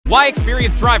Why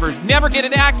experienced drivers never get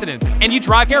into accidents, and you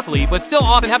drive carefully but still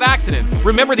often have accidents.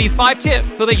 Remember these 5 tips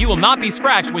so that you will not be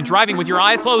scratched when driving with your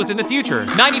eyes closed in the future.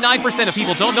 99% of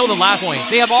people don't know the last point.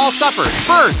 They have all suffered.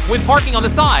 First, when parking on the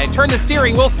side, turn the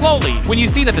steering wheel slowly. When you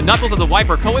see that the knuckles of the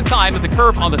wiper coincide with the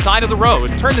curb on the side of the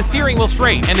road, turn the steering wheel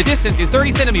straight, and the distance is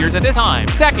 30 centimeters at this time.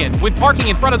 Second, when parking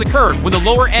in front of the curb, when the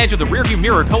lower edge of the rearview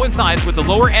mirror coincides with the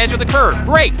lower edge of the curb,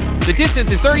 brake. The distance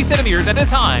is 30 centimeters at this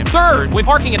time. Third, when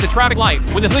parking at the traffic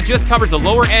lights, when the hood just covers the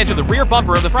lower edge of the rear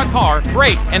bumper of the front car,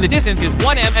 brake, and the distance is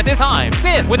 1 m at this time.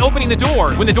 Fifth, when opening the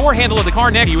door, when the door handle of the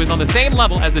car next to you is on the same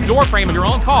level as the door frame of your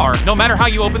own car, no matter how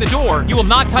you open the door, you will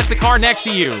not touch the car next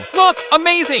to you. Look,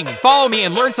 amazing! Follow me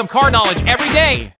and learn some car knowledge every day.